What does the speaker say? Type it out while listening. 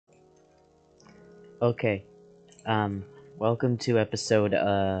Okay. Welcome to episode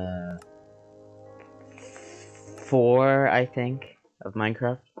 4, I think, of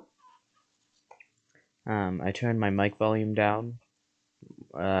Minecraft. I turned my mic volume down.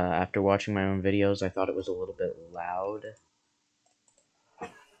 After watching my own videos, I thought it was a little bit loud.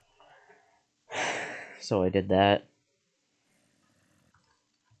 So I did that.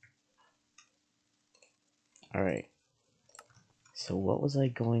 Alright. So what was I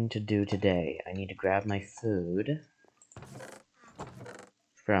going to do today? I need to grab my food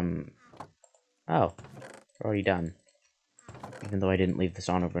from... Oh, already done. Even though I didn't leave this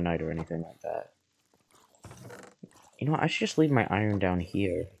on overnight or anything like that. You know what, I should just leave my iron down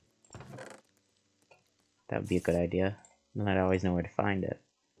here. That would be a good idea. Then I'd always know where to find it.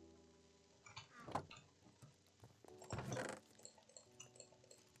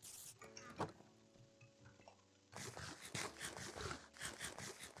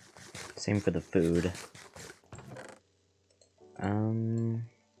 Same for the food.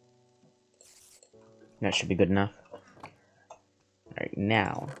 That should be good enough. Alright,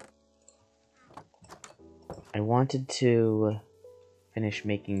 now. I wanted to finish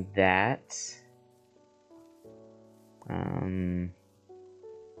making that. My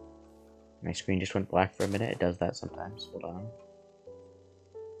screen just went black for a minute. It does that sometimes. Hold on.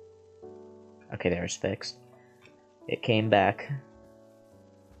 Okay, there, it's fixed. It came back.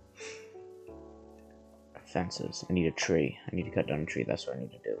 Fences. I need a tree. I need to cut down a tree. That's what I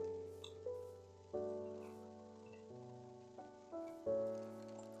need to do.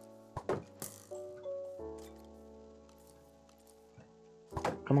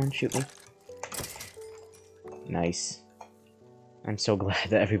 Come on, shoot me. Nice. I'm so glad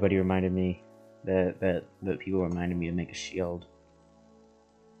that everybody reminded me that people reminded me to make a shield.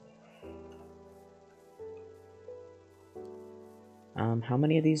 How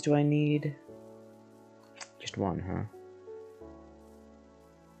many of these do I need? Just one, huh?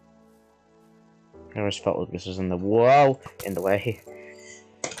 I always felt like this was in the in the way.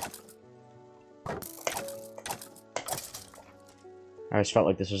 I always felt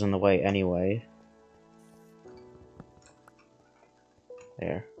like this was in the way anyway.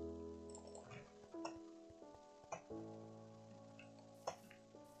 There.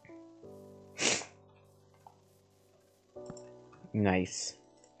 Nice.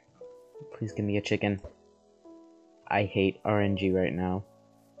 Please give me a chicken. I hate RNG right now.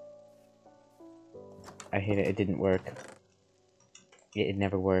 I hate it. It didn't work. It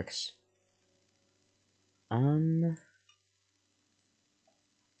never works.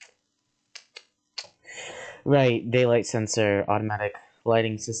 Right, daylight sensor, automatic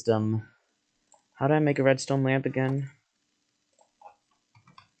lighting system. How do I make a redstone lamp again?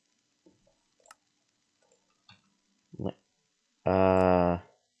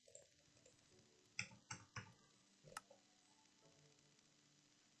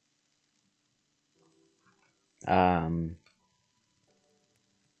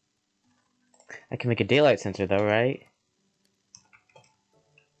 I can make a daylight sensor though, right?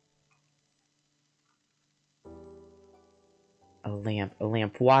 A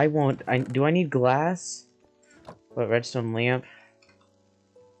lamp. Why won't I? Do I need glass? What, redstone lamp?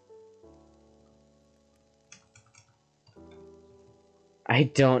 I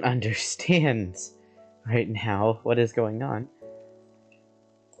don't understand right now what is going on.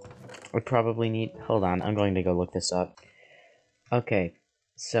 I probably need... Hold on, I'm going to go look this up. Okay,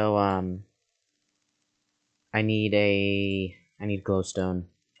 so, I need glowstone.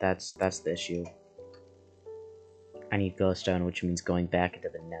 That's the issue. I need glowstone, which means going back into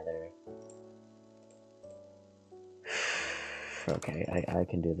the nether. Okay, I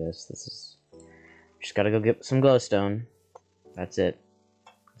can do this. This is... Just gotta go get some glowstone. That's it.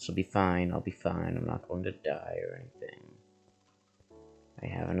 This will be fine. I'll be fine. I'm not going to die or anything. I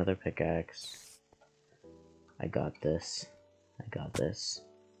have another pickaxe. I got this. I got this.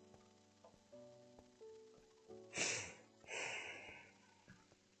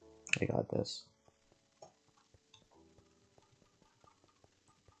 I got this.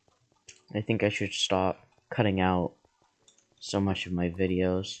 I think I should stop cutting out so much of my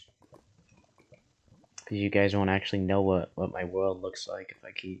videos. Because you guys won't actually know what my world looks like if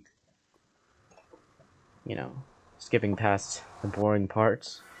I keep, you know, skipping past the boring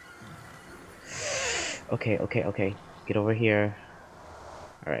parts. Okay. Get over here.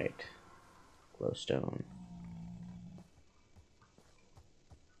 Alright. Glowstone.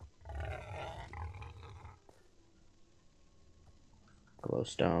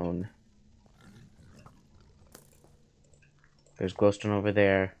 Glowstone. There's glowstone over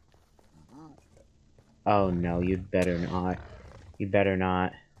there. Oh no, you'd better not. You better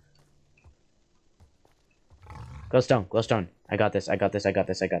not. Glowstone, glowstone. I got this, I got this, I got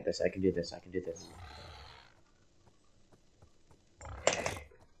this, I got this. I can do this, I can do this.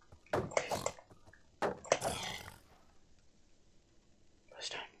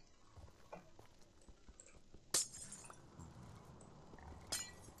 Glowstone.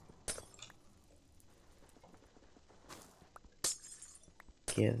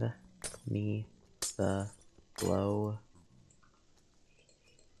 Give me the glow.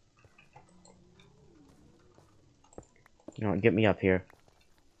 You know what, get me up here.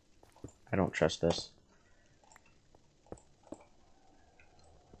 I don't trust this.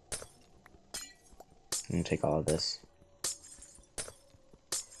 I'm gonna take all of this.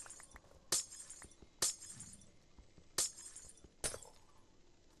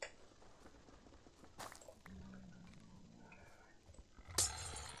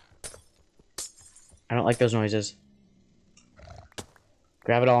 I don't like those noises.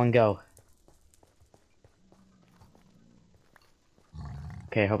 Grab it all and go.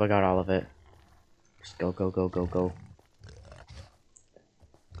 Okay, I hope I got all of it. Just go, go, go, go, go.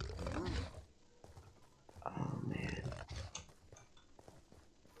 Oh, man.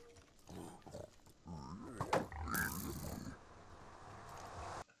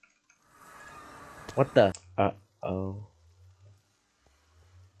 What the? Uh-oh.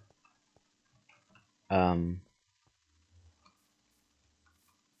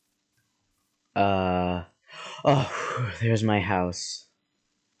 Oh, there's my house.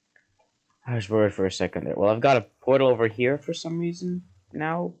 I was worried for a second there. Well, I've got a portal over here for some reason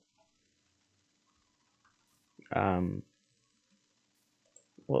now.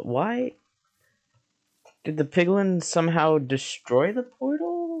 Why? Did the piglin somehow destroy the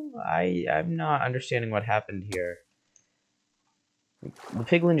portal? I'm not understanding what happened here. The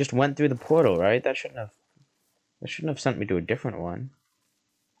piglin just went through the portal, right? That shouldn't have sent me to a different one.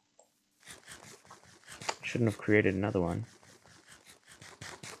 Shouldn't have created another one.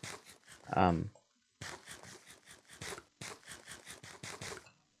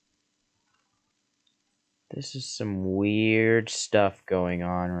 This is some weird stuff going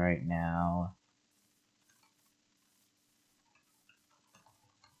on right now.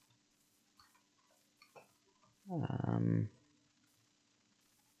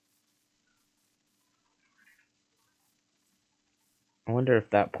 I wonder if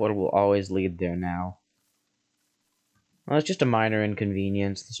that portal will always lead there now. Well, it's just a minor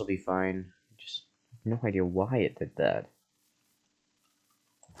inconvenience. This will be fine. Just have no idea why it did that.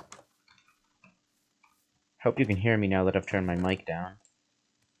 Hope you can hear me now that I've turned my mic down.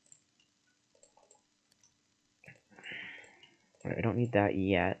 I don't need that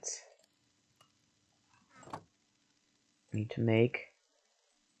yet. I need to make...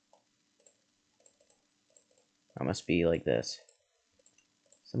 That must be like this.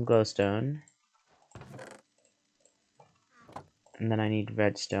 Some glowstone. And then I need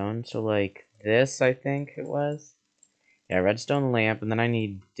redstone. So like this, I think it was. Yeah, redstone lamp. And then I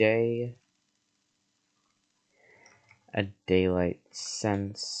need a daylight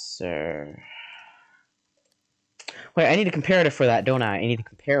sensor. Wait, I need a comparator for that, don't I? I need a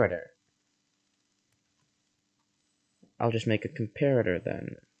comparator. I'll just make a comparator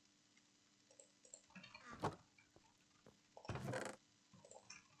then.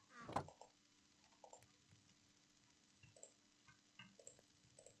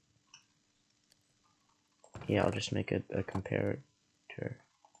 Yeah, I'll just make a comparator.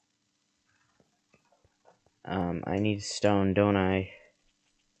 I need stone, don't I?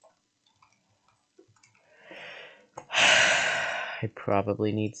 I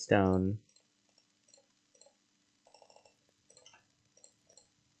probably need stone.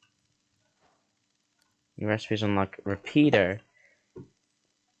 New recipes unlock repeater.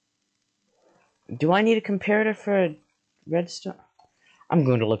 Do I need a comparator for redstone? I'm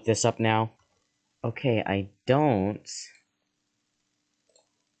going to look this up now. Okay, I don't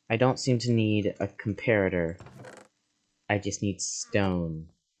seem to need a comparator. I just need stone.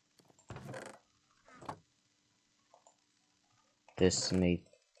 This may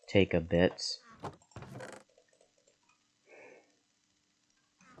take a bit.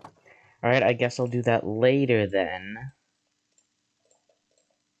 Alright, I guess I'll do that later then.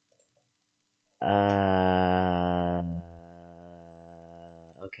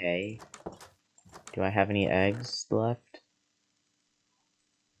 Okay. Do I have any eggs left?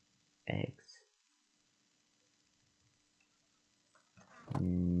 Eggs.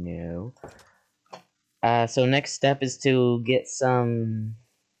 No. So next step is to get some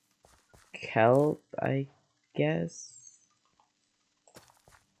kelp, I guess?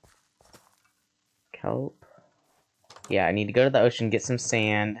 Kelp? Yeah, I need to go to the ocean, get some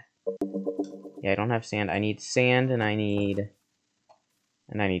sand. Yeah, I don't have sand. I need sand and I need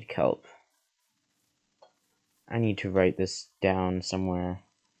kelp. I need to write this down somewhere.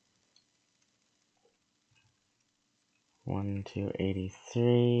 1 to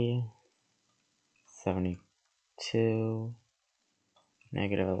 83, 72,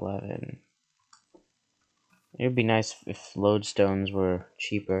 -11. It would be nice if lodestones were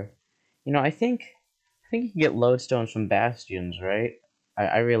cheaper. You know, I think you can get lodestones from bastions, right?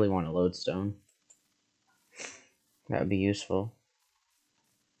 I really want a lodestone. That would be useful.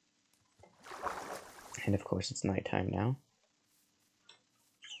 And of course, it's nighttime now.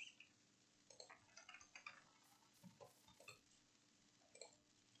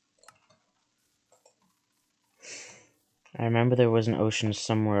 I remember there was an ocean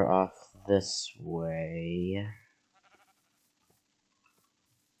somewhere off this way.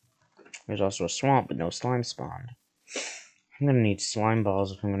 There's also a swamp, but no slime spawned. I'm gonna need slime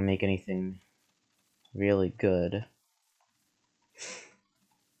balls if I'm gonna make anything really good.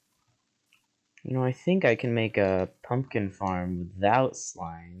 You know, I think I can make a pumpkin farm without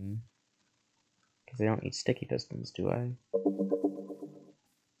slime. Because I don't need sticky pistons, do I?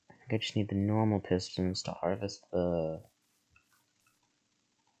 I think I just need the normal pistons to harvest the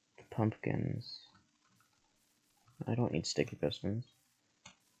pumpkins. I don't need sticky pistons.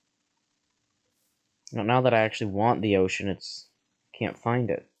 Now that I actually want the ocean, can't find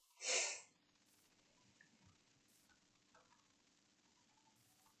it.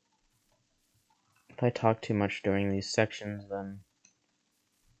 If I talk too much during these sections, then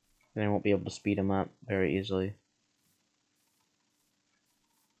I won't be able to speed them up very easily.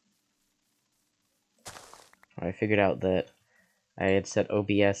 I figured out that I had set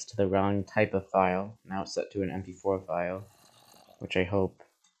OBS to the wrong type of file. Now it's set to an MP4 file, which I hope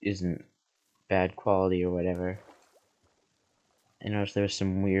isn't bad quality or whatever. I noticed there was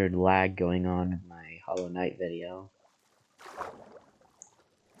some weird lag going on in my Hollow Knight video.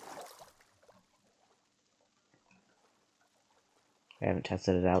 I haven't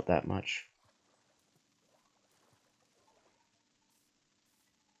tested it out that much.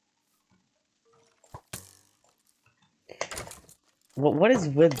 What is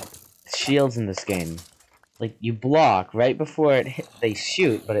with shields in this game? Like, you block right before they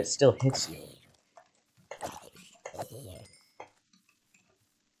shoot, but it still hits you.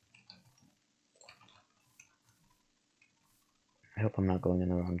 I hope I'm not going in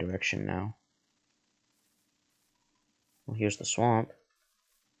the wrong direction now. Well, here's the swamp.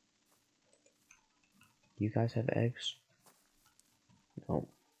 Do you guys have eggs? No.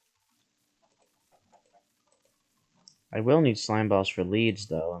 I will need slime balls for leads,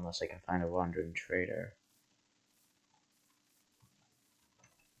 though, unless I can find a wandering trader.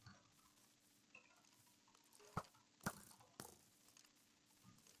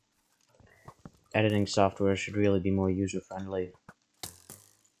 Editing software should really be more user-friendly.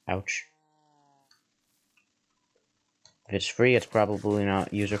 Ouch. If it's free, it's probably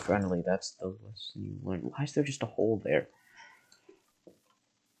not user-friendly. That's the lesson you learn. Why is there just a hole there?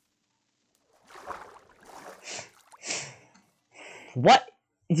 What?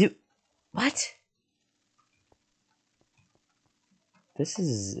 What? This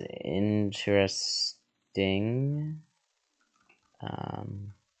is interesting.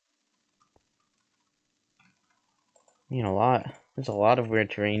 You know, there's a lot of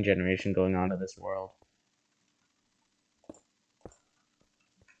weird terrain generation going on in this world.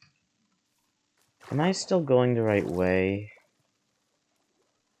 Am I still going the right way?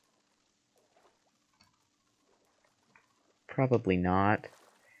 Probably not.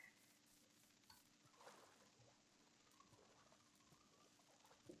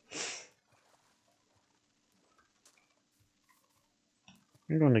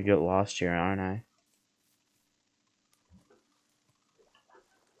 I'm going to get lost here, aren't I?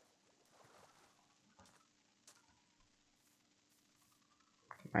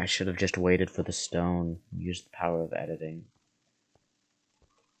 I should have just waited for the stone, used the power of editing.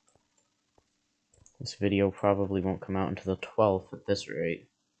 This video probably won't come out until the 12th at this rate.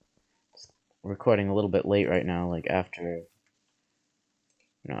 I'm recording a little bit late right now, like after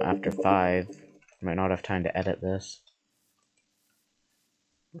 5. I might not have time to edit this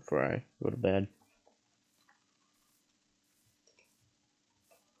before I go to bed.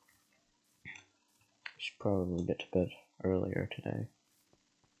 I should probably get to bed earlier today,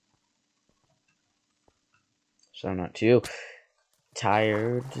 so I'm not too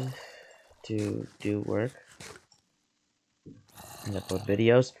tired to do work and upload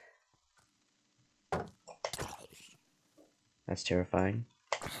videos. That's terrifying.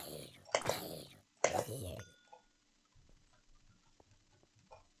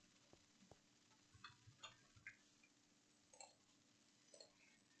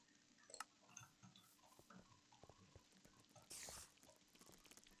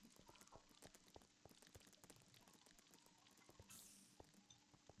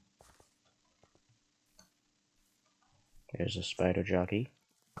 There's a spider jockey.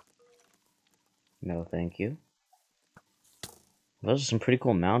 No, thank you. Those are some pretty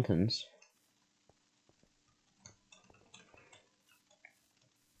cool mountains.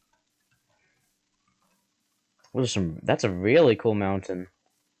 Those are some. That's a really cool mountain.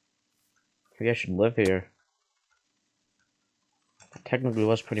 Maybe I should live here. It technically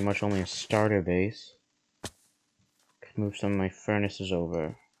was pretty much only a starter base. Could move some of my furnaces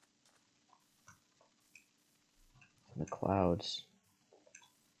over. The clouds.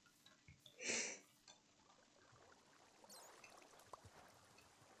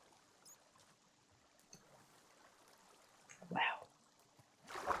 Wow.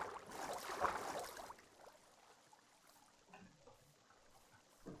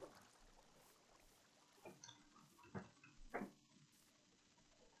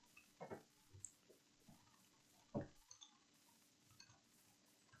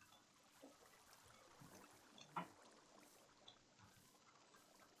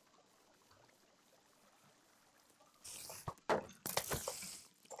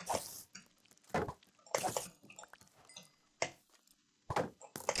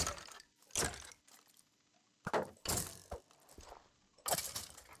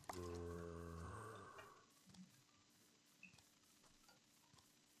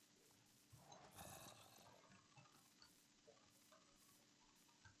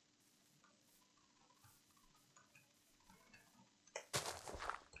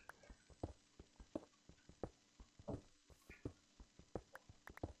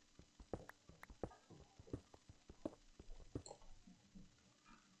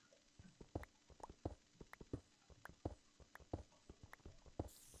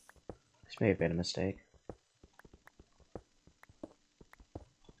 This may have been a mistake.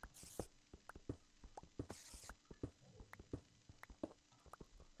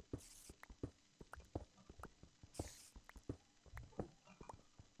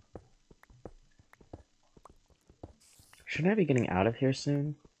 Shouldn't I be getting out of here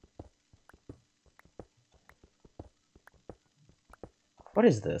soon? What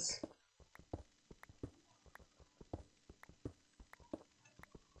is this?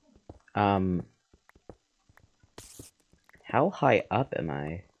 How high up am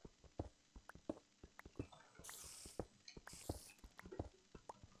I?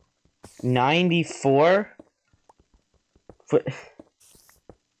 $94?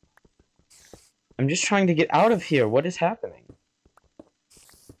 I'm just trying to get out of here. What is happening?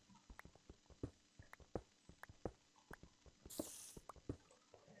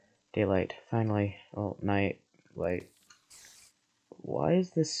 Daylight. Finally. Oh, night. Light. Why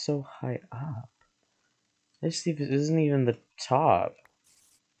is this so high up? This isn't even the top.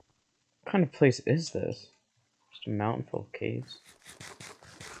 What kind of place is this? Just a mountain full of caves.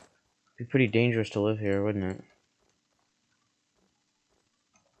 It'd be pretty dangerous to live here, wouldn't it?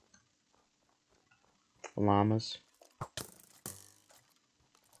 Llamas.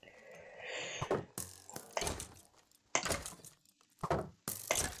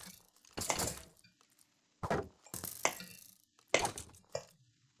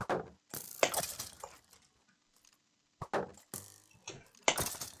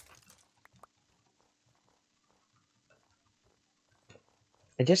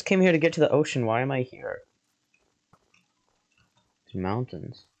 I just came here to get to the ocean. Why am I here? These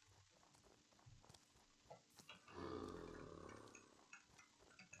mountains.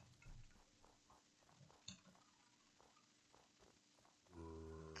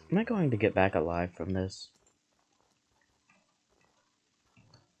 Am I going to get back alive from this?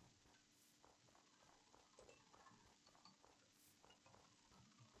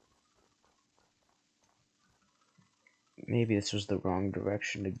 Maybe this was the wrong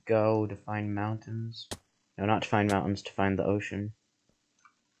direction to go to find mountains. No, not to find mountains, to find the ocean.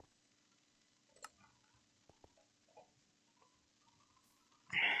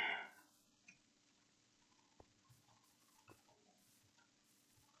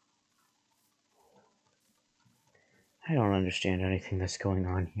 I don't understand anything that's going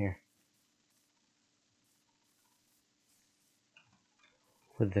on here.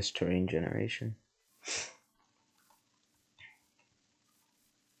 With this terrain generation.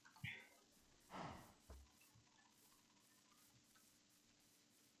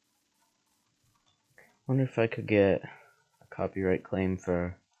 Wonder if I could get a copyright claim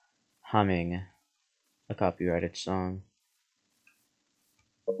for humming a copyrighted song.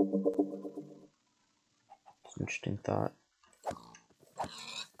 It's an interesting thought.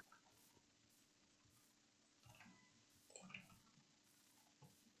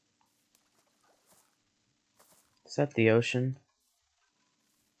 Is that the ocean?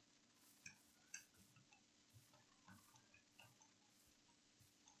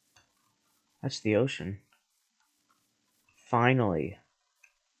 That's the ocean. Finally.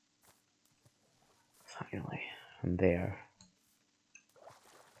 Finally. I'm there.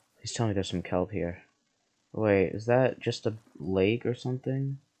 Please tell me there's some kelp here. Wait, is that just a lake or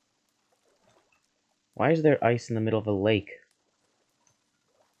something? Why is there ice in the middle of a lake?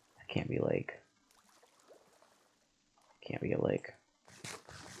 That can't be a lake. Can't be a lake.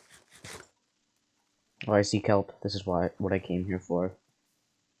 Oh, I see kelp. This is what I came here for.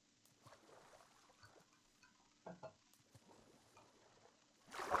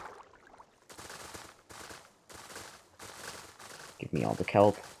 Give me all the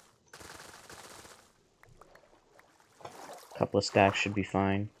kelp. A couple of stacks should be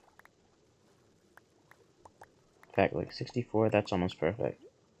fine. In fact, like 64, that's almost perfect.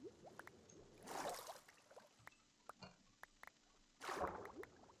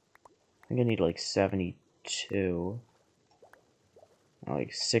 I think I need like 72. Or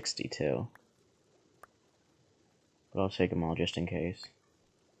like 62. But I'll take them all just in case.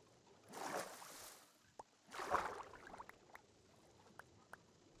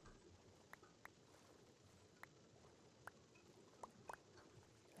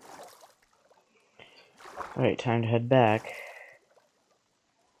 Alright, time to head back.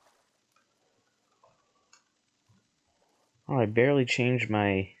 Oh, I barely changed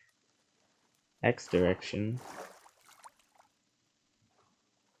my X direction.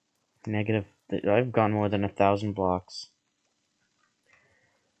 Negative. I've gone more than 1,000 blocks.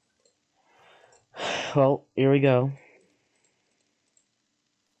 Well, here we go.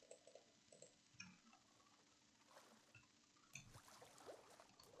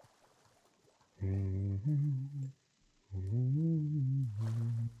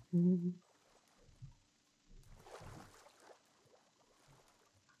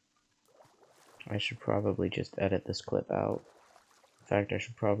 I should probably just edit this clip out. In fact, I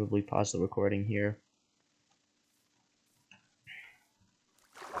should probably pause the recording here.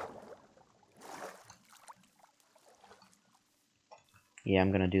 Yeah,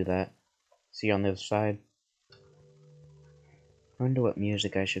 I'm gonna do that. See you on the other side. I wonder what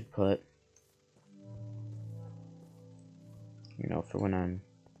music I should put. You know, for when I'm...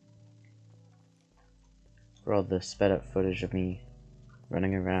 for all the sped up footage of me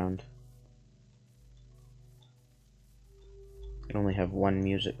running around. I only have one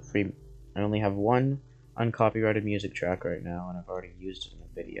I only have one uncopyrighted music track right now, and I've already used it in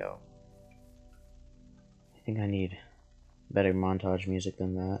a video. I think I need better montage music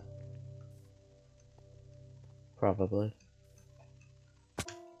than that. Probably.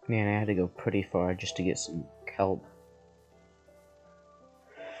 Man, I had to go pretty far just to get some kelp.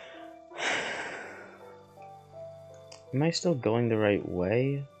 Am I still going the right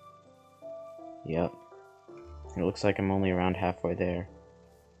way? Yep. It looks like I'm only around halfway there.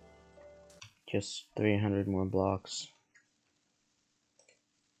 Just 300 more blocks.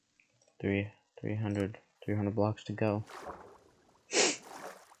 300 blocks to go.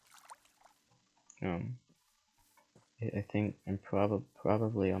 I think I'm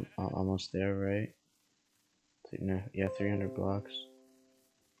probably I'm almost there, right? No, yeah, 300 blocks.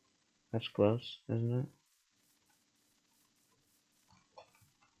 That's close, isn't it?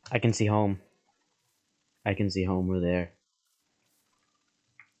 I can see home. I can see home. We're there.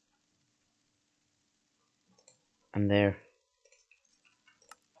 I'm there.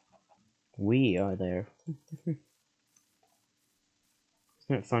 We are there. Isn't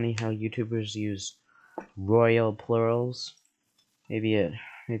it funny how YouTubers use royal plurals? Maybe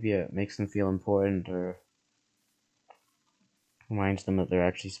it makes them feel important, or reminds them that they're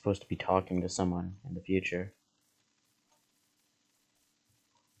actually supposed to be talking to someone in the future.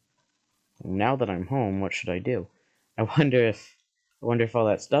 Now that I'm home, what should I do? I wonder if all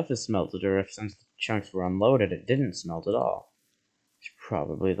that stuff is smelted, or if since the chunks were unloaded, it didn't smelt at all. It's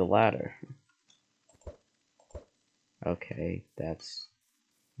probably the latter. Okay, that's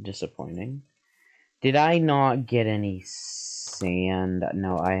disappointing. Did I not get any sand?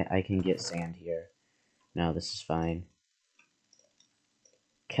 No, I can get sand here. No, this is fine.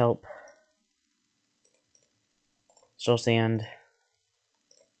 Kelp. Still sand.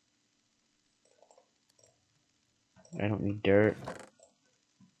 I don't need dirt.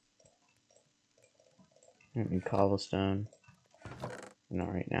 I don't need cobblestone.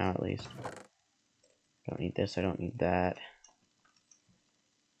 Not right now, at least. I don't need this, I don't need that.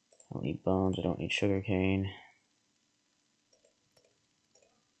 I don't need bones, I don't need sugarcane.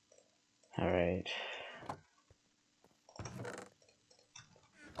 Alright.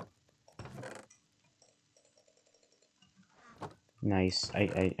 Nice.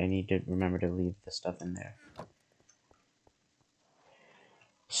 I need to remember to leave the stuff in there.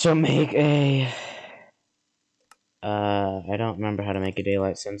 So make a... I don't remember how to make a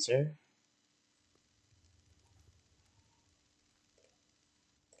daylight sensor.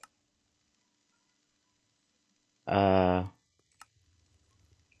 Hold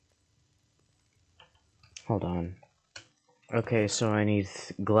on. Okay, so I need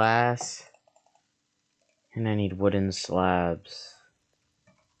glass, and I need wooden slabs.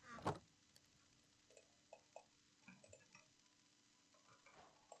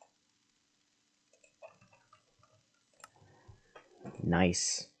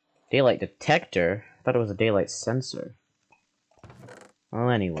 Nice. Daylight detector? I thought it was a daylight sensor.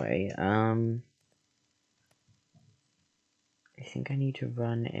 Well, anyway, I think I need to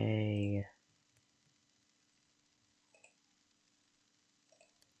run a...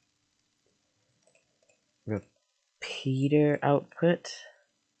 repeater output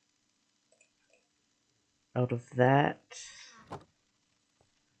out of that.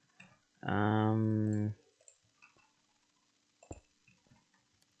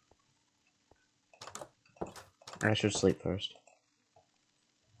 I should sleep first.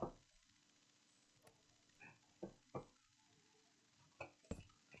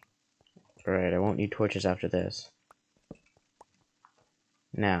 Alright, I won't need torches after this.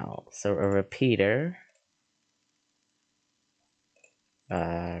 Now, so a repeater.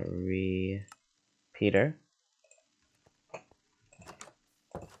 Repeater.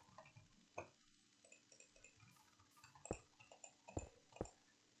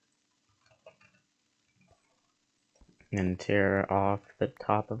 And tear off the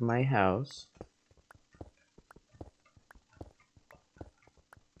top of my house.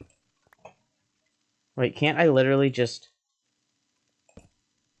 Wait, can't I literally just...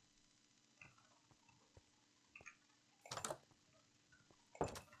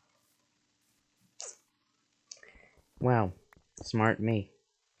 Wow. Smart me.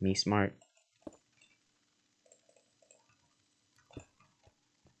 Me smart.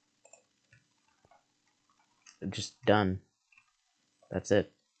 Just done. That's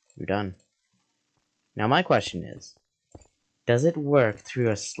it. You're done. Now my question is, does it work through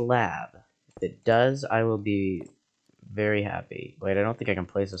a slab? If it does, I will be very happy. Wait, I don't think I can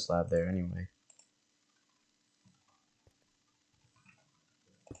place a slab there anyway.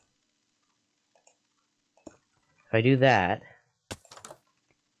 If I do that, it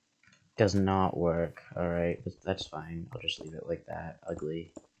does not work. Alright, that's fine. I'll just leave it like that.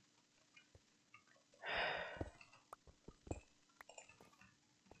 Ugly.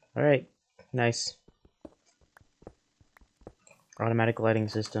 Alright, nice. Automatic lighting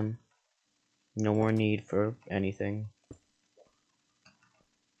system. No more need for anything.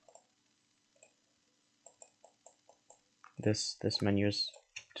 This menu is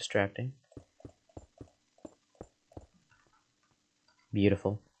distracting.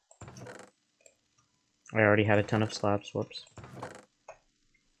 Beautiful. I already had a ton of slabs, whoops.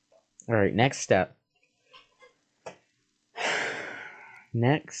 Alright, next step.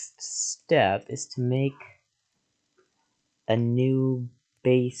 Next step is to make a new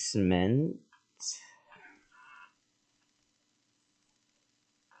basement.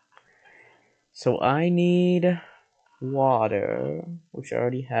 So I need water, which I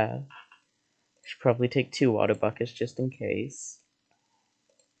already have. Should probably take 2 water buckets just in case.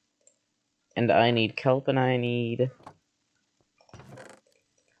 And I need kelp and I need...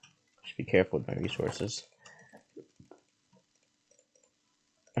 Should be careful with my resources.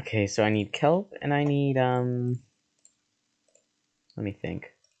 Okay, so I need kelp and I need, let me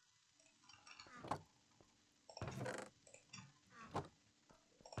think.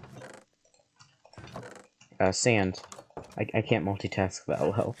 Sand. I can't multitask that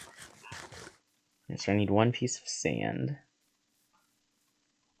well. So I need 1 piece of sand.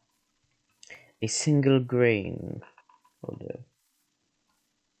 A single grain will do.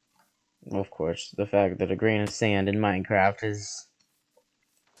 Of course, the fact that a grain of sand in Minecraft is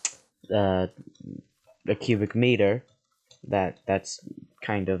a cubic meter, that's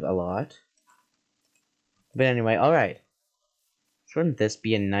kind of a lot. But anyway, alright. Shouldn't this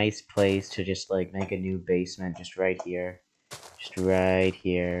be a nice place to just like make a new basement just right here? Just right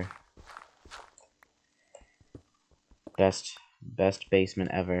here. Best basement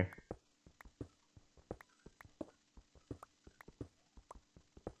ever.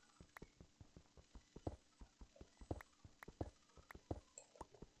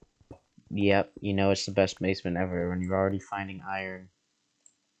 Yep, you know it's the best basement ever when you're already finding iron.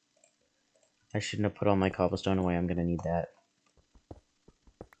 I shouldn't have put all my cobblestone away, I'm gonna need that.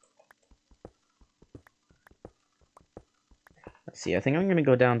 Let's see, I think I'm gonna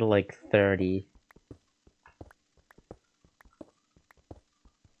go down to like 30.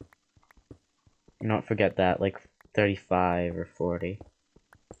 Not forget that, like 35 or 40.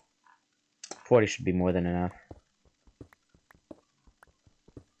 40 should be more than enough.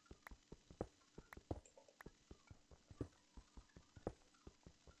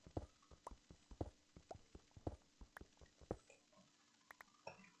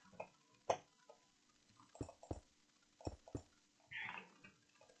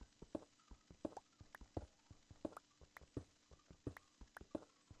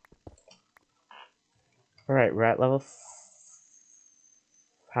 Alright, we're at level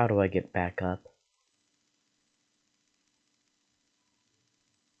how do I get back up?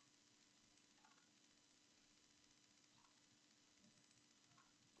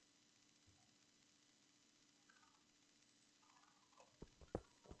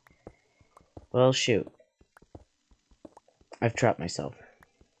 Well, shoot. I've trapped myself.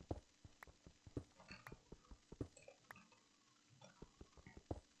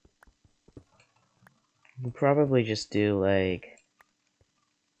 We'll probably just do, like...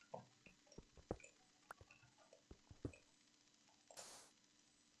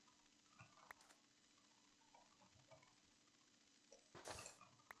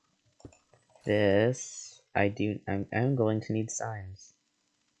 this. I'm going to need signs.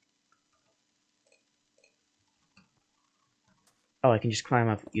 Oh, I can just climb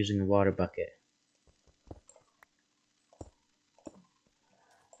up using the water bucket.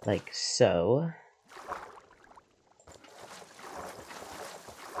 Like so.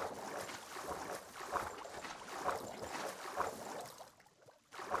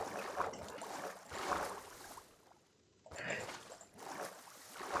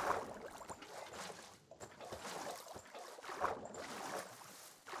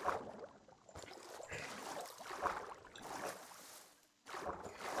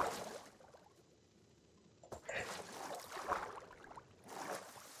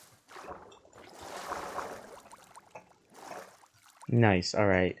 Nice,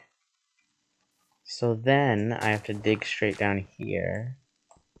 alright. So then I have to dig straight down here.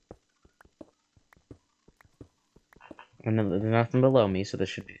 And then there's nothing below me, so this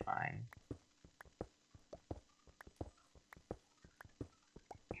should be fine.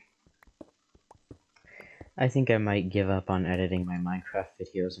 I think I might give up on editing my Minecraft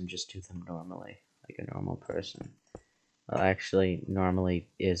videos and just do them normally, like a normal person. Well, actually, normally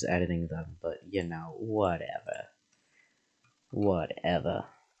is editing them, but you know, whatever. Whatever.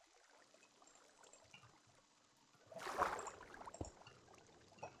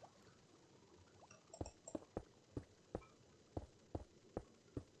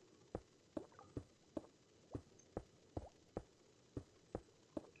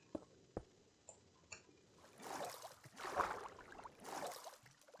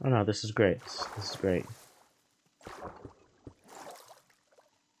 Oh no, this is great. This is great.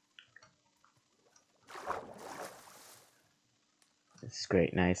 This is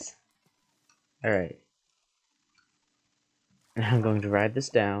great, nice. Alright. Now I'm going to ride this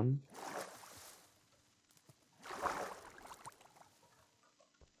down.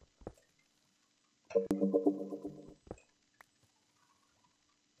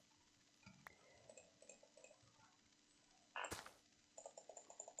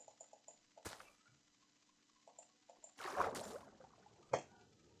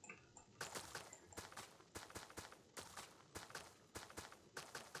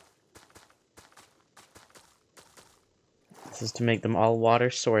 This is to make them all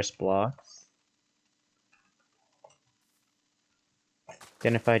water source blocks.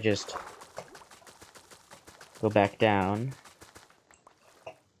 Then if I just go back down,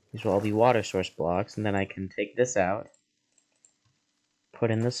 these will all be water source blocks, and then I can take this out, put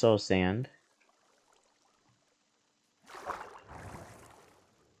in the soul sand,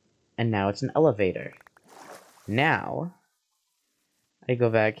 and now it's an elevator. Now, I go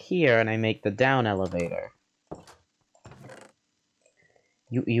back here and I make the down elevator.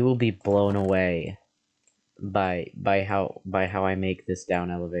 You will be blown away by how I make this down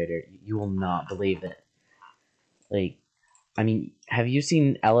elevator. You will not believe it. Like, I mean, have you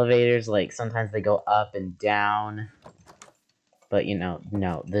seen elevators? Like, sometimes they go up and down. But, you know,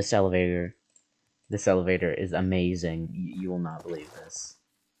 no, this elevator is amazing. You will not believe this.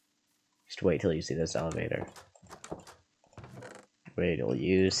 Just wait till you see this elevator. Wait till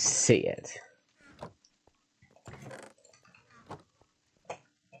you see it.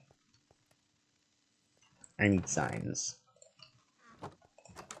 I need signs.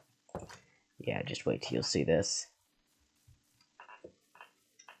 Yeah, just wait till you see this.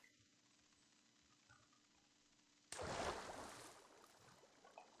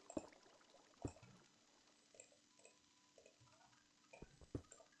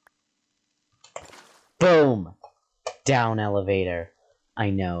 Boom! Down elevator. I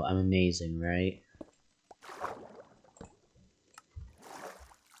know, I'm amazing, right?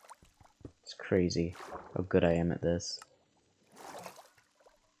 It's crazy how good I am at this.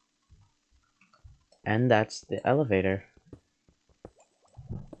 And that's the elevator.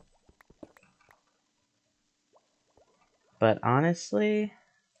 But honestly,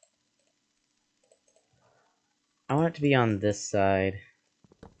 I want it to be on this side.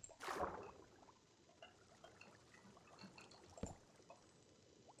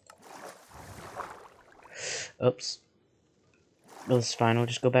 Oops. Well, it's fine, we'll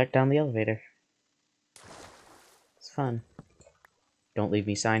just go back down the elevator. It's fun. Don't leave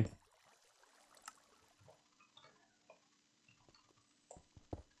me sign.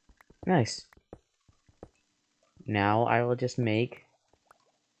 Nice. Now I will just make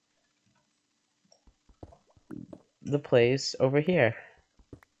the place over here.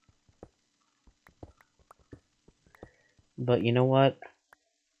 But you know what?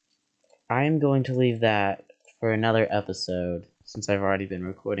 I'm going to leave that for another episode, since I've already been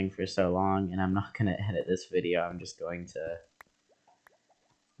recording for so long, and I'm not going to edit this video. I'm just going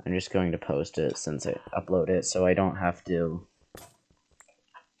to post it since I upload it, so I don't have to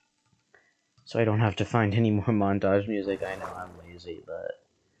find any more montage music. I know I'm lazy, but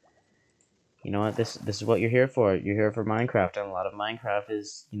you know what? This is what you're here for. You're here for Minecraft, and a lot of Minecraft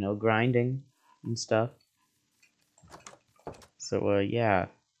is, you know, grinding and stuff. So yeah,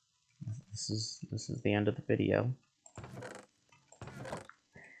 this is the end of the video.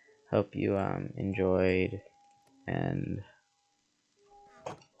 Hope you enjoyed, and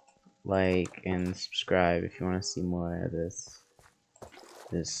like and subscribe if you want to see more of this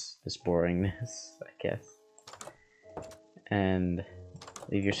boringness, I guess. And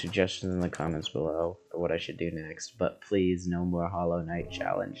leave your suggestions in the comments below for what I should do next. But please, no more Hollow Knight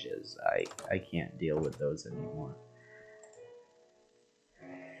challenges. I can't deal with those anymore.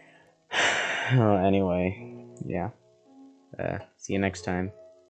 Oh, anyway, yeah. See you next time.